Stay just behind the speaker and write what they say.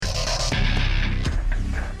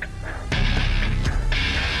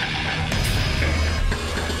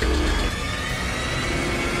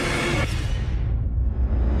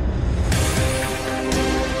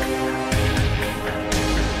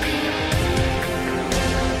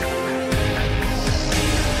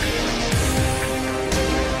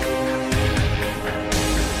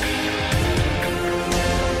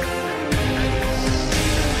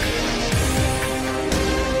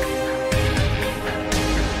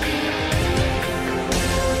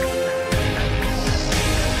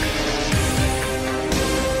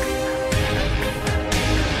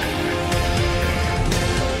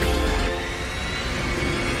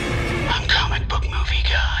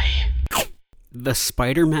the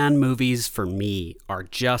Spider-Man movies for me are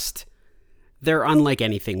they're unlike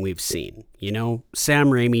anything we've seen. You know, Sam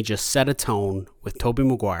Raimi just set a tone with Tobey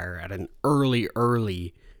Maguire at an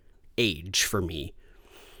early age for me.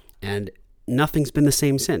 And nothing's been the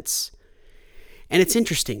same since. And it's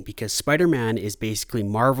interesting because Spider-Man is basically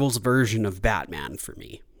Marvel's version of Batman for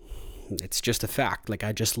me. It's just a fact. Like,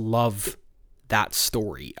 I just love that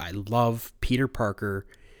story. I love Peter Parker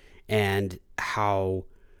and how,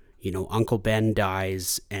 Uncle Ben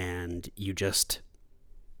dies and you just,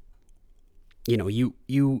 you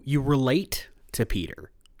relate to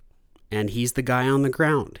Peter. And he's the guy on the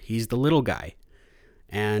ground. He's the little guy.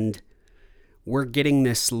 And we're getting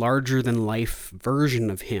this larger than life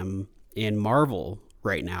version of him in Marvel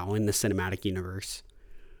right now in the cinematic universe.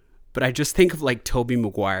 But I just think of like Tobey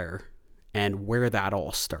Maguire and where that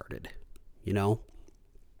all started,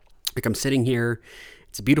 Like, I'm sitting here,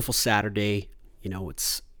 it's a beautiful Saturday,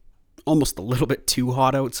 it's almost a little bit too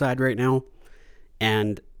hot outside right now.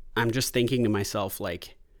 And I'm just thinking to myself,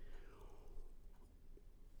 like,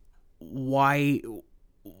 why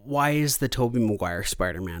is the Tobey Maguire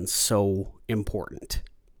Spider-Man so important?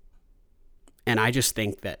 And I just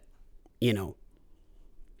think that,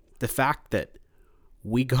 the fact that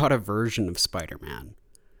we got a version of Spider-Man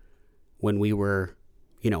when we were,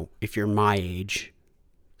 if you're my age,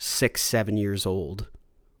 6-7 years old,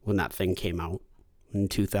 when that thing came out in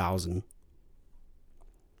 2000.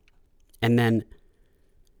 And then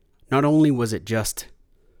not only was it just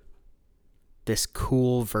this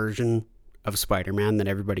cool version of Spider-Man that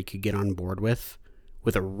everybody could get on board with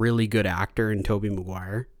a really good actor in Tobey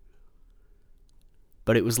Maguire,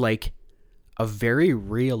 but it was like a very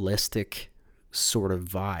realistic sort of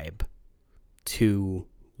vibe to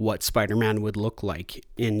what Spider-Man would look like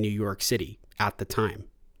in New York City at the time.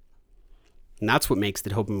 And that's what makes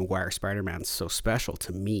the Tobey Maguire Spider-Man so special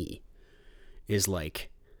to me, is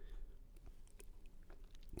like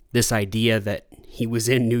this idea that he was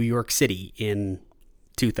in New York City in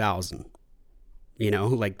 2000.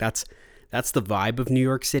 Like that's the vibe of New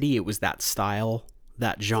York City. It was that style,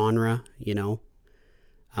 that genre,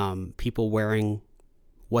 people wearing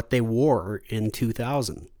what they wore in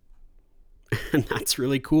 2000. And that's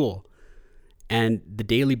really cool. And the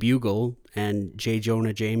Daily Bugle and J.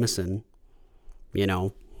 Jonah Jameson,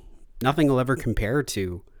 nothing will ever compare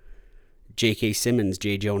to J.K. Simmons,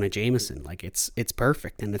 J. Jonah Jameson. Like, it's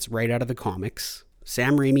perfect, and it's right out of the comics.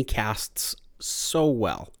 Sam Raimi casts so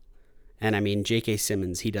well. And I mean, J.K.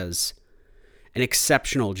 Simmons, he does an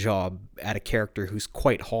exceptional job at a character who's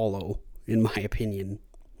quite hollow, in my opinion.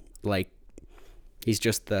 Like, he's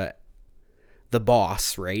just the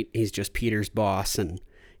boss, right? He's just Peter's boss, and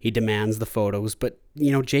he demands the photos. But,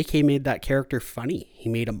 J.K. made that character funny. He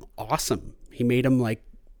made him awesome. He made him like,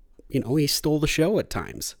 he stole the show at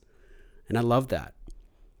times. And I love that.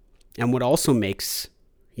 And what also makes,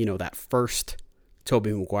 that first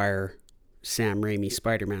Tobey Maguire, Sam Raimi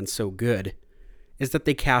Spider-Man so good is that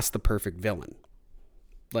they cast the perfect villain.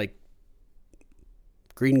 Like,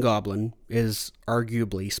 Green Goblin is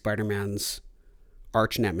arguably Spider-Man's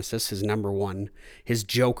arch nemesis, his number one, his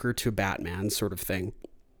Joker to Batman sort of thing.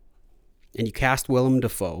 And you cast Willem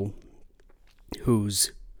Dafoe,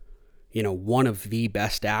 who's, one of the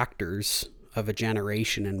best actors of a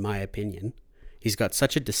generation, in my opinion. He's got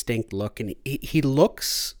such a distinct look, and he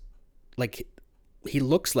looks like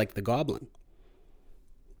the Goblin.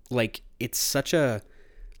 Like, it's such a,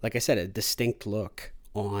 like I said, a distinct look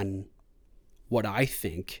on what I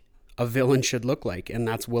think a villain should look like, and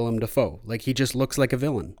that's Willem Dafoe. Like, he just looks like a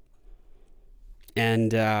villain.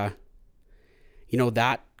 And, that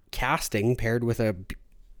casting paired with a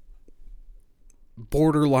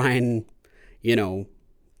borderline,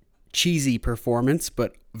 cheesy performance,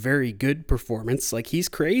 but very good performance. Like, he's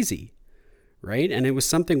crazy, right? And it was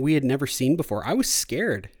something we had never seen before. I was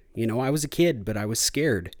scared. I was a kid, but I was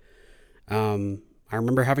scared. I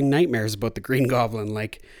remember having nightmares about the Green Goblin.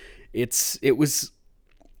 Like, it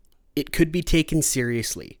could be taken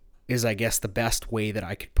seriously, is I guess the best way that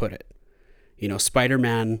I could put it.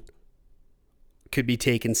 Spider-Man could be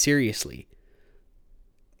taken seriously.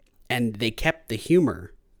 And they kept the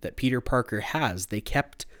humor that Peter Parker has. They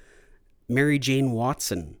kept Mary Jane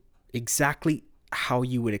Watson exactly how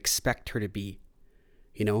you would expect her to be.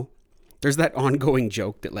 There's that ongoing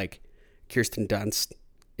joke that, like, Kirsten Dunst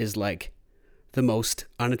is like the most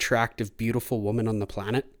unattractive, beautiful woman on the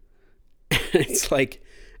planet. It's like,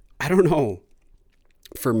 I don't know.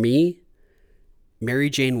 For me, Mary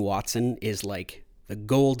Jane Watson is like the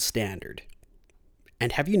gold standard.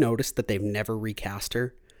 And have you noticed that they've never recast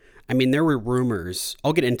her? I mean, there were rumors.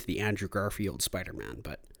 I'll get into the Andrew Garfield Spider-Man,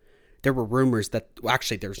 but there were rumors that,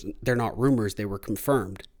 actually, they're not rumors, they were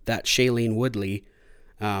confirmed, that Shailene Woodley,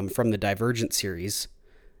 from the Divergent series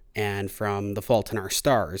and from The Fault in Our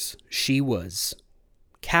Stars, she was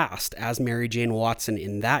cast as Mary Jane Watson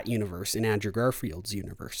in that universe, in Andrew Garfield's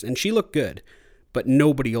universe. And she looked good, but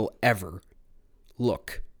nobody will ever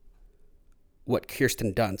look what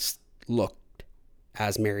Kirsten Dunst looked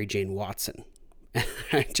as Mary Jane Watson.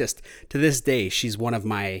 And just, to this day, she's one of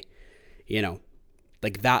my,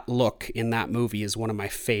 like, that look in that movie is one of my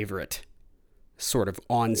favorite sort of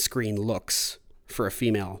on-screen looks for a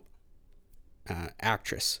female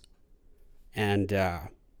actress. And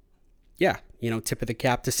tip of the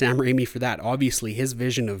cap to Sam Raimi for that. Obviously, his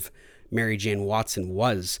vision of Mary Jane Watson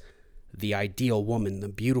was the ideal woman, the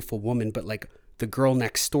beautiful woman, but like the girl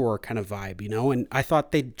next door kind of vibe, and I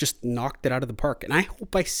thought they just knocked it out of the park. And I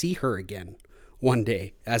hope I see her again one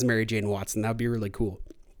day as Mary Jane Watson. That would be really cool.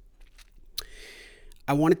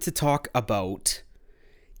 I wanted to talk about,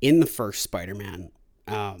 in the first Spider-Man,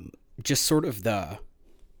 just sort of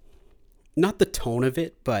not the tone of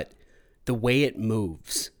it, but the way it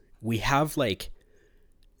moves. We have like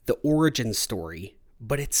the origin story,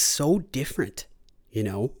 but it's so different,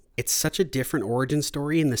 It's such a different origin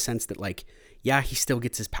story in the sense that, like, yeah, he still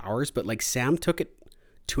gets his powers, but like Sam took it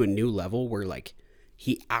to a new level where like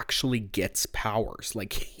he actually gets powers.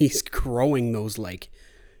 Like, he's growing those like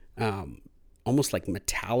almost like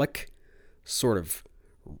metallic sort of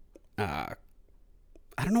I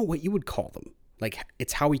don't know what you would call them. Like,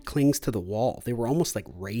 it's how he clings to the wall. They were almost like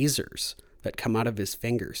razors that come out of his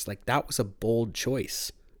fingers. Like, that was a bold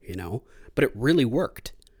choice, but it really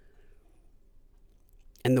worked.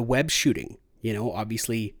 And the web shooting,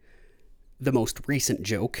 obviously the most recent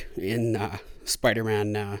joke in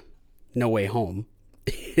Spider-Man No Way Home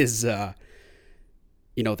is,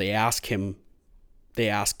 they ask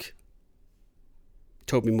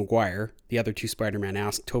Tobey Maguire, the other two Spider-Man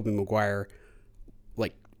ask Tobey Maguire,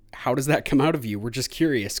 like, how does that come out of you? We're just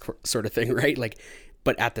curious, sort of thing, right? Like,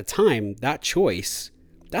 but at the time, that's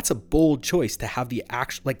a bold choice to have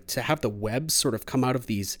to have the webs sort of come out of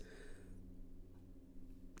these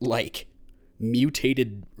like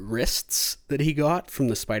mutated wrists that he got from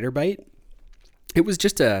the spider bite. It was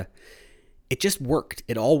just it just worked.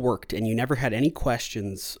 It all worked. And you never had any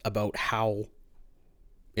questions about how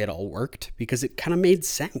it all worked because it kind of made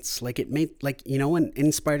sense. Like, it made, like,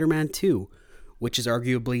 in Spider-Man 2, which is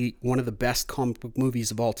arguably one of the best comic book movies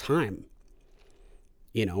of all time,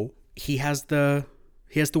 he has the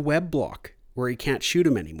web block where he can't shoot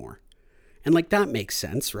him anymore. And like, that makes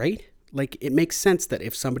sense, right? Like, it makes sense that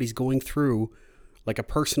if somebody's going through like a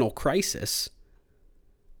personal crisis,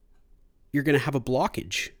 you're going to have a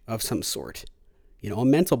blockage of some sort, a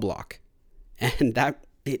mental block. And that,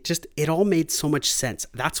 it all made so much sense.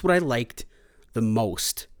 That's what I liked the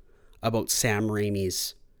most about Sam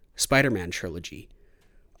Raimi's Spider-Man trilogy.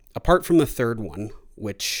 Apart from the third one,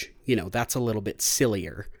 which, that's a little bit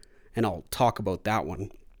sillier, and I'll talk about that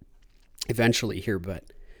one eventually here, but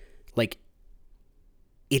like,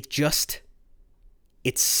 it's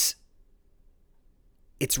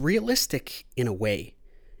realistic in a way.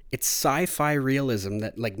 It's sci-fi realism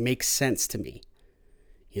that like makes sense to me,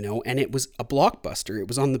 and it was a blockbuster. It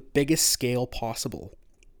was on the biggest scale possible,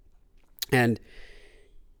 and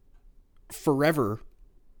forever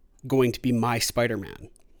going to be my Spider-Man.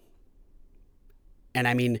 And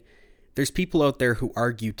I mean, there's people out there who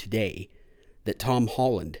argue today that Tom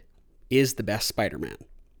Holland is the best Spider-Man,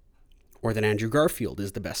 or that Andrew Garfield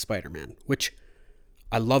is the best Spider-Man, which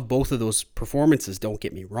I love both of those performances, don't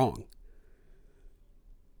get me wrong.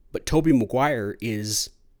 But Tobey Maguire is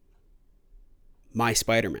my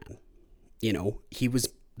Spider-Man. He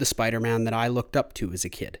was the Spider-Man that I looked up to as a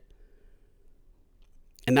kid.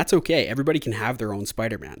 And that's okay. Everybody can have their own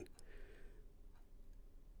Spider-Man.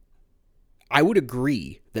 I would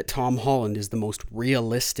agree that Tom Holland is the most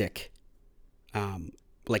realistic,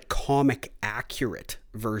 like comic accurate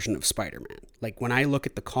version of Spider-Man. Like, when I look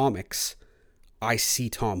at the comics, I see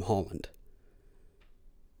Tom Holland.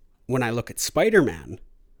 When I look at Spider-Man,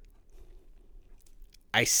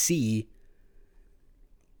 I see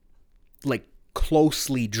like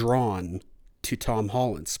closely drawn to Tom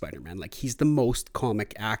Holland's Spider-Man. Like, he's the most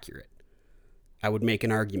comic accurate. I would make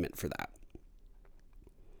an argument for that.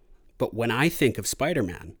 But when I think of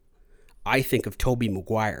Spider-Man, I think of Tobey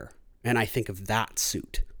Maguire, and I think of that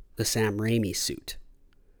suit, the Sam Raimi suit.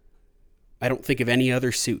 I don't think of any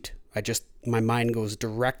other suit. My mind goes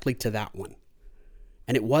directly to that one.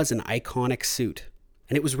 And it was an iconic suit.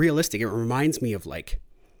 And it was realistic. It reminds me of like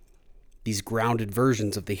these grounded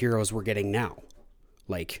versions of the heroes we're getting now.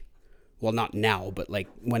 Like, well, not now, but like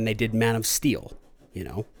when they did Man of Steel,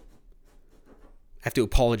 have to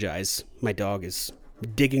apologize. My dog is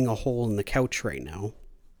digging a hole in the couch right now.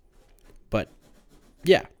 But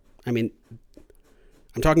yeah, I mean,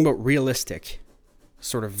 I'm talking about realistic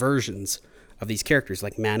sort of versions of these characters.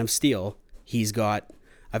 Like Man of Steel, he's got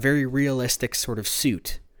a very realistic sort of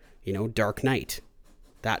suit. You know, Dark Knight,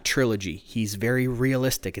 that trilogy, he's very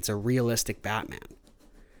realistic. It's a realistic Batman.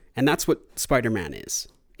 And that's what Spider-Man is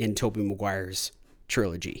in Tobey Maguire's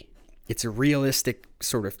trilogy. It's a realistic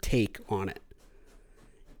sort of take on it.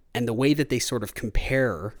 And the way that they sort of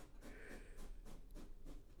compare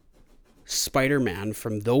Spider-Man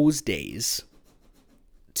from those days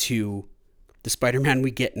to the Spider-Man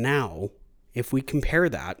we get now, if we compare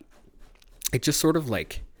that, it just sort of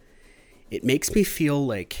like, it makes me feel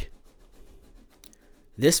like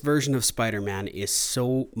this version of Spider-Man is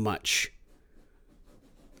so much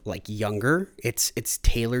like younger. It's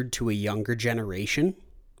tailored to a younger generation.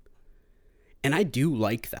 And I do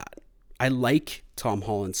like that. I like Tom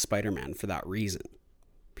Holland's Spider-Man for that reason.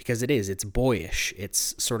 Because it's boyish.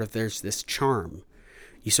 It's sort of, there's this charm.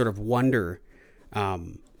 You sort of wonder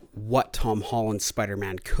what Tom Holland's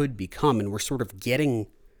Spider-Man could become. And we're sort of getting,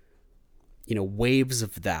 you know, waves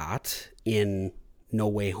of that in No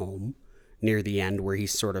Way Home near the end, where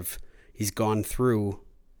he's gone through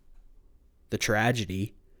the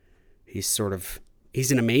tragedy. He's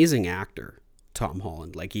an amazing actor, Tom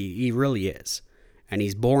Holland. Like he really is. And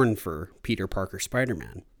he's born for Peter Parker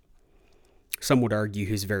Spider-Man. Some would argue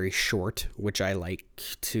he's very short, which I like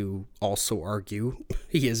to also argue.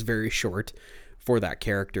 He is very short for that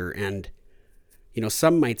character. And, you know,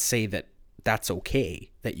 some might say that that's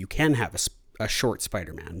okay, that you can have a short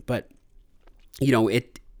Spider-Man. But, you know,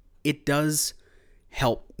 it does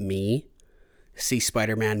help me see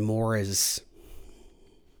Spider-Man more as,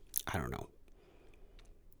 I don't know,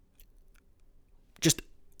 just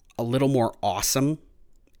a little more awesome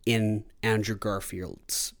in Andrew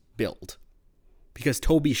Garfield's build. Because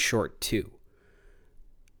Tobey's short too.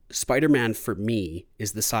 Spider-Man for me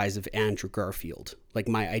is the size of Andrew Garfield, like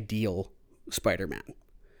my ideal Spider-Man.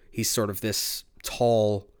 He's sort of this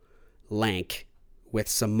tall, lank with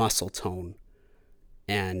some muscle tone.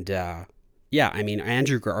 And yeah, I mean,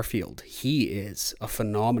 Andrew Garfield, he is a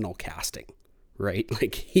phenomenal casting, right?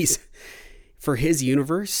 Like he's, for his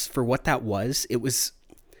universe, for what that was,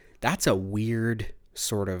 that's a weird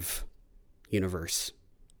sort of universe.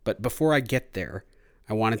 But before I get there,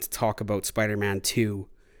 I wanted to talk about Spider-Man 2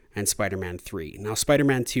 and Spider-Man 3. Now,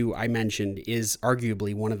 Spider-Man 2, I mentioned, is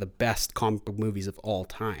arguably one of the best comic book movies of all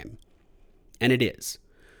time. And it is.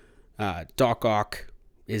 Doc Ock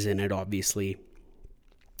is in it, obviously,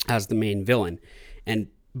 as the main villain.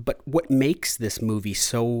 But what makes this movie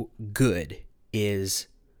so good is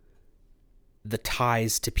the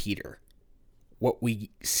ties to Peter. What we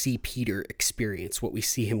see Peter experience, what we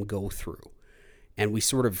see him go through. And we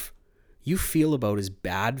sort of, you feel about as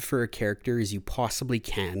bad for a character as you possibly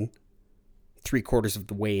can 3/4 of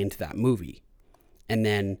the way into that movie. And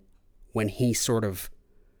then when he sort of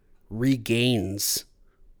regains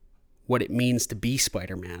what it means to be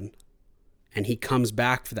Spider-Man, and he comes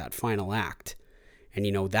back for that final act, and,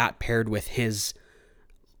 you know, that paired with his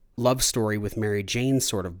love story with Mary Jane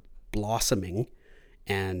sort of blossoming,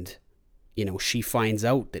 and, you know, she finds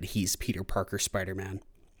out that he's Peter Parker Spider-Man.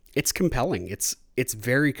 It's compelling. It's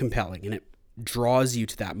very compelling, and it draws you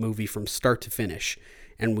to that movie from start to finish.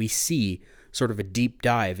 And we see sort of a deep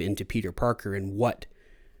dive into Peter Parker and what,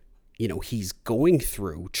 you know, he's going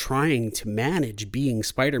through trying to manage being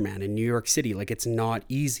Spider-Man in New York City. Like, it's not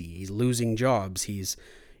easy. He's losing jobs. He's,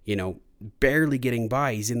 you know, barely getting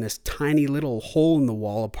by. He's in this tiny little hole in the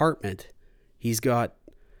wall apartment. He's got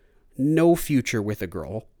no future with a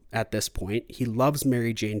girl at this point. He loves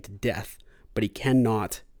Mary Jane to death, but he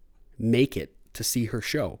cannot make it to see her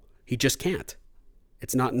show. He just can't.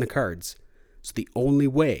 It's not in the cards. So the only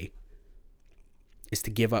way is to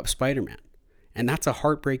give up Spider-Man. And that's a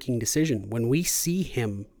heartbreaking decision. When we see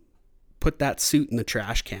him put that suit in the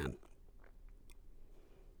trash can,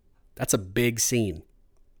 that's a big scene.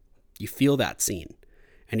 You feel that scene.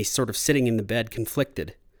 And he's sort of sitting in the bed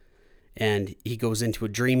conflicted. And he goes into a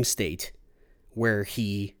dream state where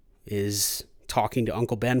he is talking to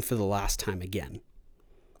Uncle Ben for the last time again.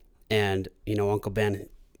 And, you know, Uncle Ben,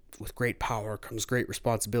 with great power comes great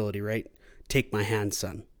responsibility, right? Take my hand,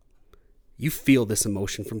 son. You feel this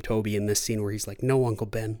emotion from Tobey in this scene where he's like, no, Uncle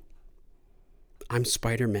Ben, I'm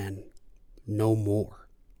Spider-Man. No more.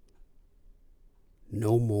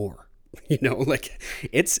 No more. You know, like,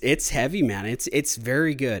 it's heavy, man. It's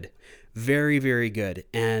very good. Very, very good.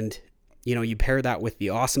 And, you know, you pair that with the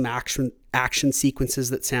awesome action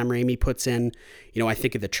sequences that Sam Raimi puts in. You know, I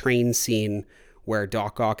think of the train scene where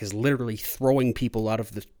Doc Ock is literally throwing people out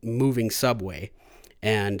of the moving subway,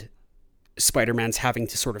 and Spider-Man's having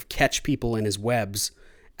to sort of catch people in his webs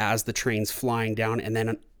as the train's flying down. And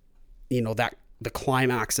then, that the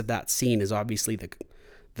climax of that scene is obviously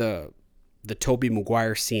the Tobey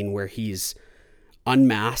Maguire scene where he's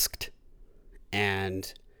unmasked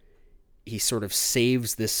and he sort of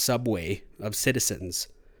saves this subway of citizens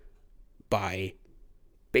by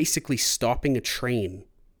basically stopping a train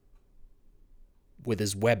with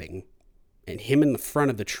his webbing, and him in the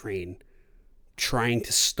front of the train trying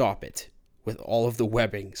to stop it with all of the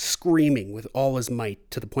webbing, screaming with all his might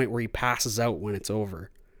to the point where he passes out when it's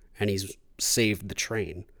over and he's saved the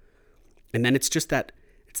train. And then it's that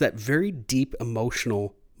very deep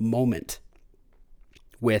emotional moment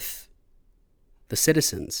with the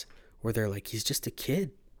citizens where they're like, he's just a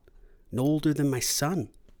kid, no older than my son.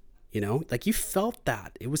 Like you felt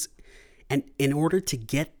that. And in order to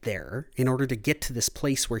get there, in order to get to this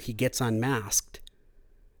place where he gets unmasked,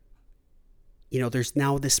 there's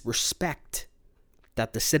now this respect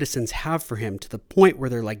that the citizens have for him to the point where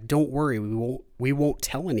they're like, don't worry, we won't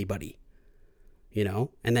tell anybody, and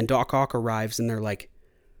then Doc Ock arrives and they're like,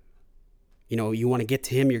 you want to get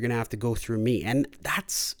to him, you're going to have to go through me. And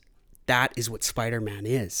that is what Spider-Man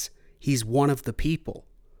is. He's one of the people.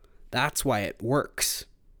 That's why it works,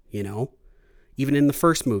 even in the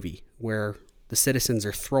first movie where the citizens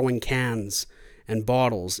are throwing cans and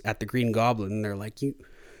bottles at the Green Goblin, and they're like, you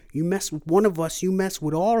mess with one of us, you mess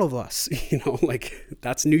with all of us. Like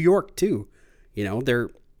that's New York too.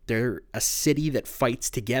 They're a city that fights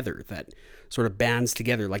together, that sort of bands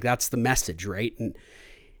together. Like that's the message, right? And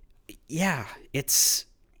yeah, it's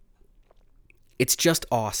just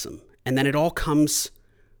awesome. And then it all comes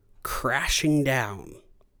crashing down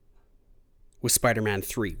with Spider-Man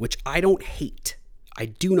 3, which I don't hate. I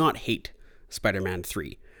do not hate Spider-Man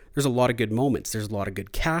 3. There's a lot of good moments. There's a lot of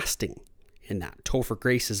good casting in that. Topher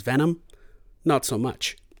Grace's Venom, not so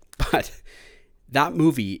much. But that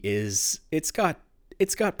movie it's got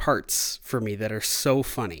parts for me that are so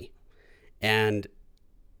funny. And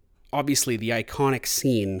obviously the iconic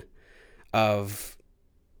scene of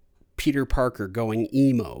Peter Parker going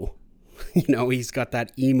emo. He's got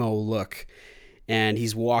that emo look and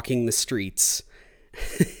he's walking the streets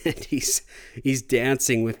and he's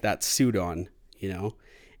dancing with that suit on,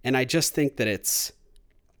 And I just think that it's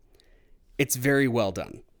very well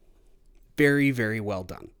done. Very, very well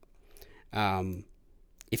done.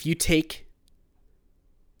 If you take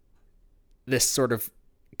this sort of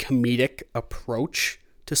comedic approach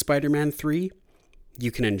to Spider-Man 3,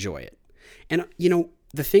 you can enjoy it. And,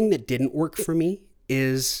 the thing that didn't work for me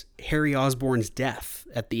is Harry Osborn's death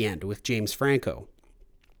at the end with James Franco.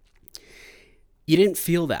 You didn't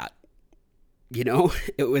feel that,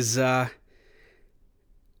 It was,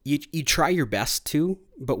 you try your best to,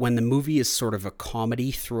 but when the movie is sort of a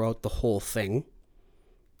comedy throughout the whole thing,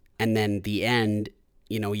 and then the end,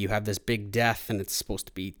 you have this big death and it's supposed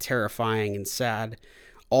to be terrifying and sad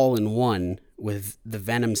all in one with the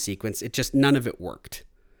Venom sequence, none of it worked,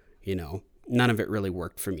 None of it really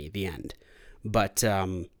worked for me, the end. But,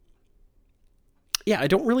 I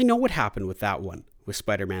don't really know what happened with that one, with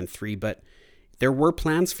Spider-Man 3, but there were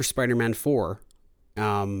plans for Spider-Man 4,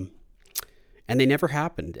 and they never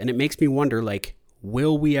happened. And it makes me wonder,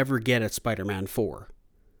 will we ever get a Spider-Man 4?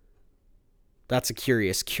 That's a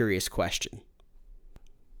curious question.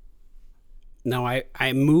 Now,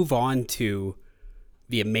 I move on to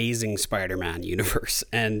the Amazing Spider-Man universe,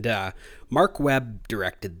 and Mark Webb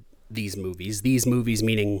directed these movies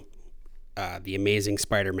meaning The Amazing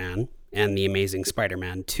Spider-Man and The Amazing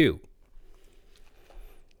Spider-Man 2.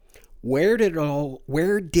 Where did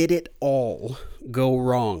it all go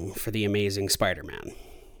wrong for The Amazing Spider-Man?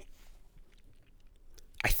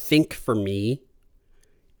 I think for me,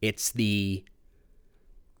 it's the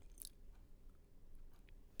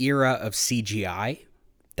era of CGI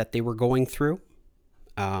that they were going through.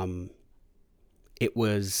 It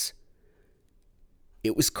was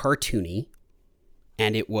cartoony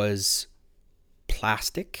and it was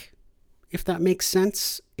plastic, if that makes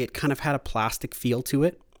sense. It kind of had a plastic feel to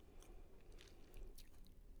it.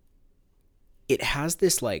 It has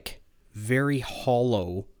this very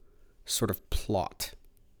hollow sort of plot.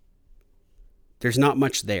 There's not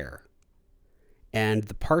much there. And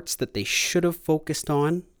the parts that they should have focused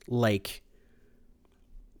on, like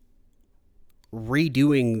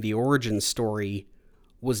redoing the origin story,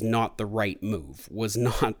 was not the right move.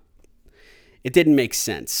 It didn't make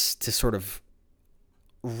sense to sort of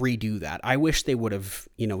redo that. I wish they would have,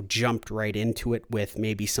 jumped right into it with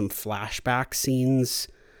maybe some flashback scenes,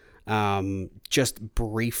 just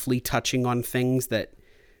briefly touching on things that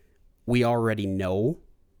we already know,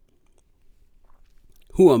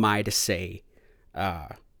 who am I to say,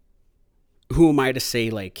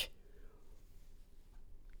 like,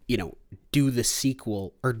 you know, do the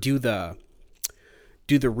sequel or do the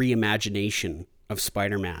reimagination of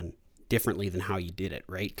Spider-Man differently than how you did it,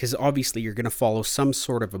 right? Because obviously you're going to follow some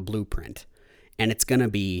sort of a blueprint, and it's going to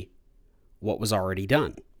be what was already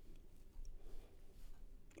done.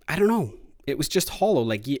 I don't know. It was just hollow.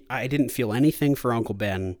 Like, I didn't feel anything for Uncle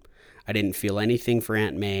Ben. I didn't feel anything for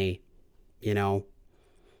Aunt May. You know,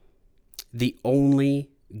 the only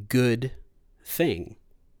good thing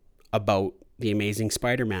about the Amazing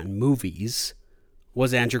Spider-Man movies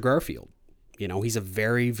was Andrew Garfield. You know, he's a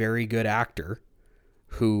very, very good actor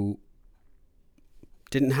who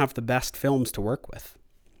didn't have the best films to work with,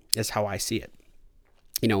 is how I see it.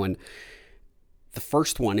 You know, and the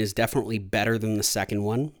first one is definitely better than the second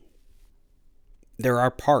one. There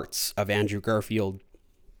are parts of Andrew Garfield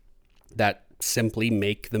that simply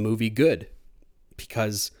make the movie good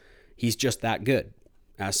because he's just that good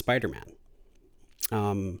as Spider-Man.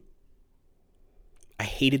 I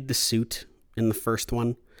hated the suit in the first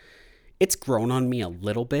one. It's grown on me a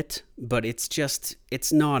little bit, but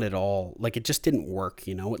it's not at all, like, it just didn't work,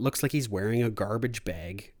 you know? It looks like he's wearing a garbage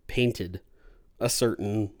bag painted a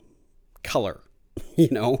certain color, you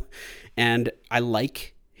know? And I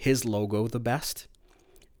like his logo the best.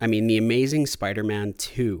 I mean, The Amazing Spider-Man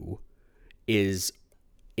 2 is,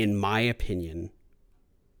 in my opinion,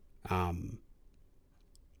 a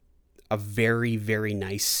very, very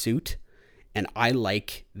nice suit. And I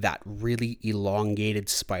like that really elongated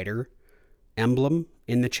spider emblem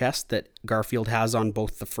in the chest that Garfield has on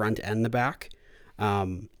both the front and the back.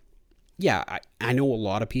 Yeah, I know a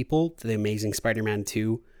lot of people, The Amazing Spider-Man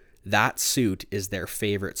 2, that suit is their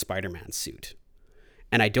favorite Spider-Man suit.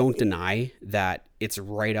 And I don't deny that it's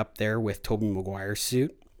right up there with Tobey Maguire's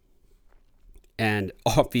suit. And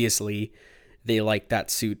obviously, they like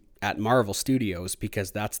that suit at Marvel Studios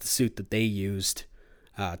because that's the suit that they used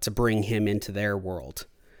to bring him into their world.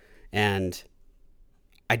 And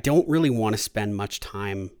I don't really want to spend much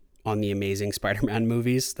time on the Amazing Spider-Man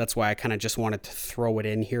movies. That's why I kind of just wanted to throw it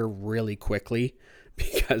in here really quickly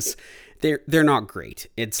because they're not great.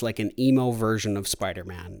 It's like an emo version of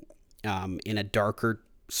Spider-Man in a darker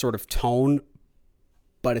sort of tone,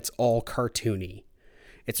 but it's all cartoony.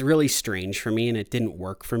 It's really strange for me, and it didn't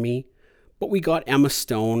work for me. But we got Emma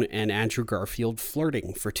Stone and Andrew Garfield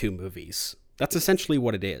flirting for 2 movies. That's essentially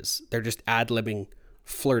what it is. They're just ad-libbing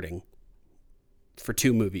flirting for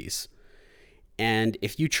 2 movies. And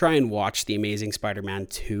if you try and watch The Amazing Spider-Man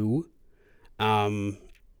 2,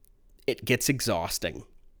 it gets exhausting.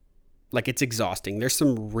 Like, it's exhausting. There's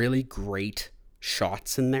some really great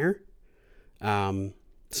shots in there.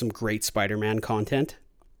 Some great Spider-Man content.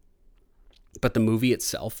 But the movie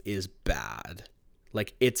itself is bad.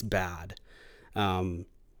 Like, it's bad.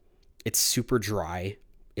 It's super dry.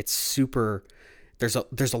 It's super... There's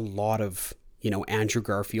a lot of, you know, Andrew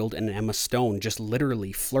Garfield and Emma Stone just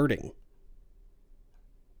literally flirting.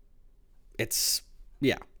 It's...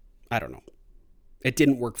 Yeah. I don't know. It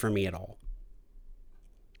didn't work for me at all.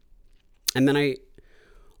 And then I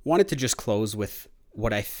wanted to just close with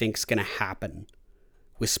what I think's going to happen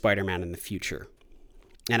with Spider-Man in the future.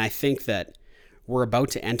 And I think that we're about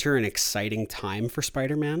to enter an exciting time for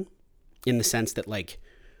Spider-Man in the sense that, like,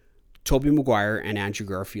 Tobey Maguire and Andrew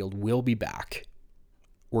Garfield will be back.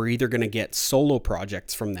 We're either going to get solo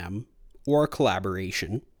projects from them or a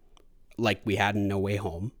collaboration like we had in No Way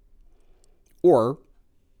Home, or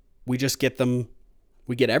we just get them,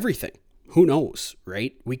 we get everything. Who knows,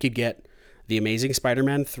 right? We could get The Amazing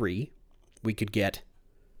Spider-Man 3, we could get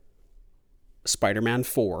Spider-Man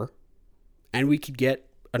 4, and we could get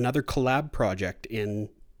another collab project in,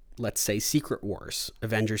 let's say, Secret Wars,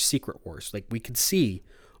 Avengers Secret Wars. Like, we could see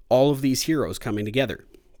all of these heroes coming together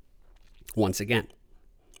once again.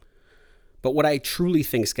 But what I truly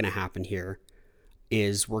think is going to happen here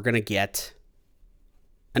is we're going to get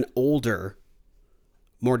an older,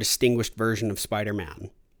 more distinguished version of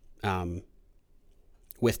Spider-Man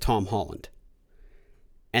with Tom Holland.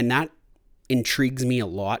 And that intrigues me a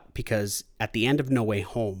lot because at the end of No Way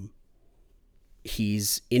Home,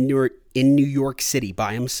 he's in New York City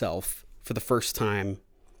by himself for the first time,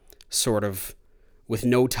 sort of with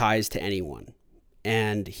no ties to anyone.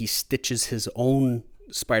 And he stitches his own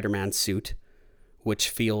Spider-Man suit, which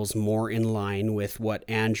feels more in line with what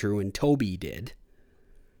Andrew and Tobey did.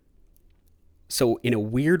 So in a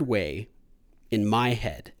weird way, in my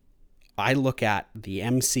head, I look at the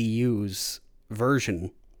MCU's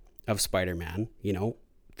version of Spider-Man, you know,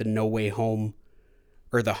 the No Way Home,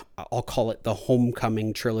 or I'll call it the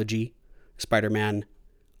Homecoming trilogy, Spider-Man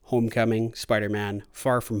Homecoming, Spider-Man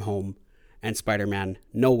Far From Home, and Spider-Man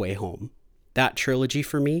No Way Home. That trilogy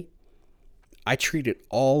for me, I treat it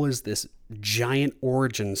all as this giant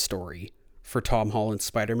origin story for Tom Holland's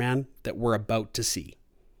Spider-Man that we're about to see.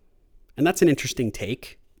 And that's an interesting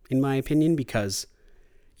take, in my opinion, because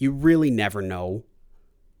you really never know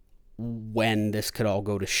when this could all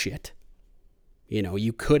go to shit. You know,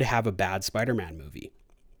 you could have a bad Spider-Man movie.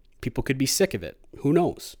 People could be sick of it. Who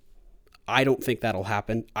knows? I don't think that'll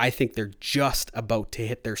happen. I think they're just about to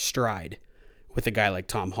hit their stride with a guy like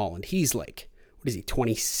Tom Holland. He's like, what is he,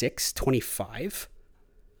 26, 25?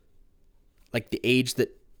 Like the age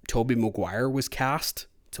that Tobey Maguire was cast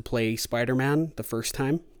to play Spider-Man the first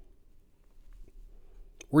time.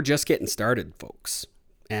 We're just getting started, folks.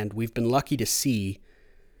 And we've been lucky to see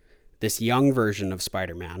this young version of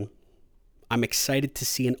Spider-Man. I'm excited to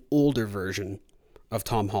see an older version of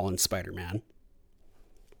Tom Holland's Spider-Man.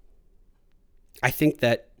 I think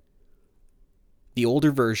that the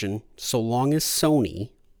older version, so long as Sony,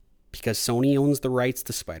 because Sony owns the rights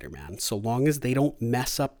to Spider-Man, so long as they don't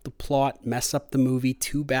mess up the plot, mess up the movie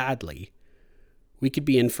too badly, we could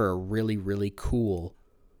be in for a really, really cool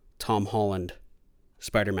Tom Holland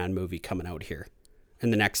Spider-Man movie coming out here in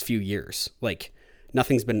the next few years. Like,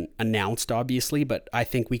 nothing's been announced, obviously, but I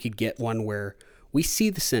think we could get one where we see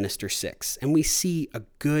the Sinister Six and we see a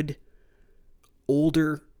good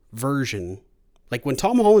older version. Like when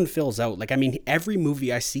Tom Holland fills out, like, I mean, every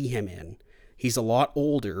movie I see him in, he's a lot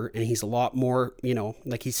older and he's a lot more, you know,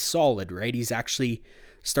 like he's solid, right? He's actually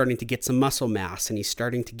starting to get some muscle mass and he's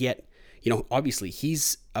starting to get, you know, obviously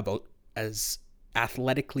he's about as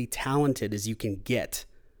athletically talented as you can get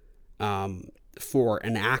for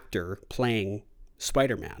an actor playing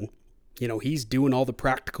Spider-Man. You know, he's doing all the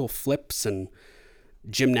practical flips and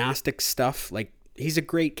gymnastic stuff. Like, he's a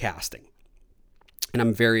great casting. And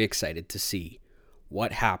I'm very excited to see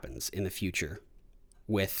what happens in the future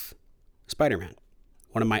with Spider-Man,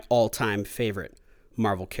 one of my all-time favorite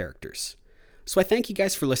Marvel characters. So I thank you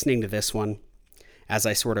guys for listening to this one. As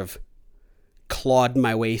I sort of clawed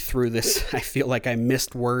my way through this, I feel like I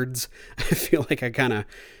missed words. I feel like I kind of,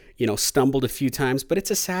 you know, stumbled a few times, but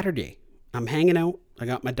it's a Saturday. I'm hanging out. I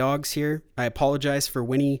got my dogs here. I apologize for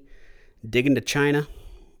Winnie digging to China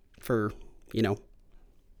for, you know,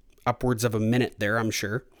 upwards of a minute there, I'm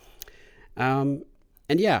sure.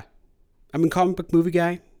 And yeah, I'm a comic book movie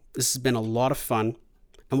guy. This has been a lot of fun,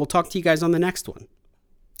 and we'll talk to you guys on the next one.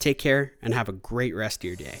 Take care and have a great rest of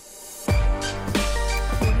your day.